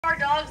Our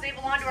dogs, they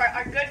belong to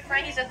our good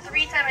friend. He's a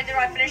 3-time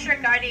IDITAROD finisher,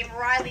 a guy named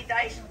Riley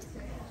Dice.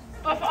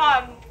 But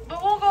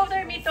we'll go over there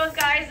and meet those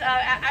guys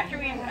after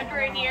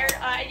we're in here.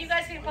 And you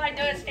guys can probably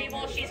notice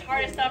Fable, she's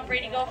harnessed up,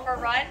 ready to go for a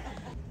run,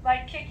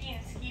 like kicking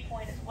and ski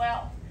point as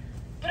well.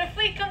 But if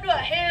we come to a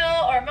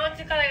hill or a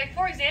mountain, like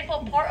for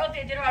example, part of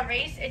the IDITAROD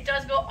race, it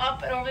does go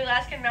up and over the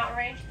Alaskan mountain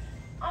range.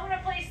 I'm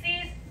gonna place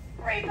these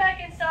right back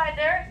inside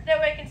there. That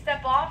way I can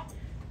step off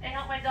and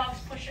help my dogs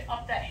push it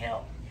up that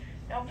hill.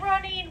 Now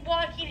running,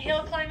 walking,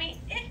 hill climbing,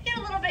 it can get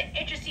a little bit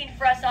interesting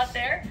for us out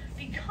there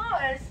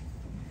because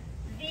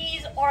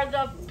these are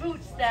the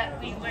boots that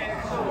we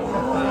wear.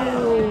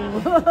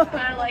 Kind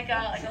of like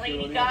a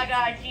Lady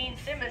Gaga, Gene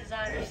Simmons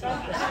design or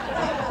something.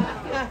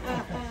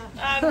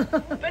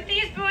 But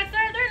these boots,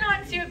 they're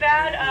not too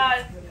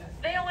bad.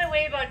 They only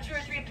weigh about 2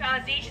 or 3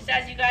 pounds each. Just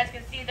as you guys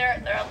can see,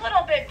 they're a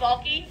little bit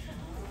bulky.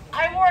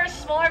 I wore a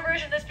smaller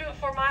version of this boot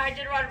for my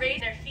IDITAROD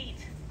race. Their feet.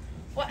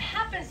 What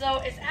happens though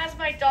is as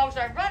my dogs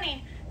are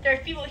running, their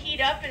feet will heat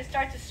up and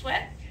start to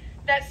sweat.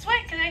 That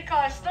sweat can then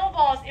cause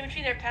snowballs in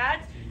between their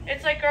pads.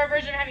 It's like our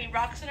version of having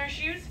rocks in our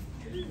shoes.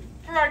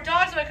 For our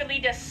dogs, it could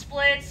lead to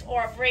splits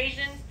or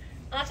abrasions.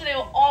 And that's why they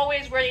will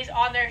always wear these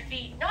on their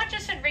feet. Not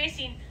just in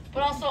racing,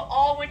 but also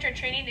all winter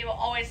training, they will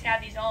always have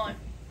these on.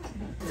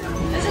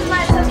 This is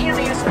my little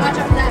camera. You watch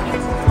out for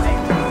that.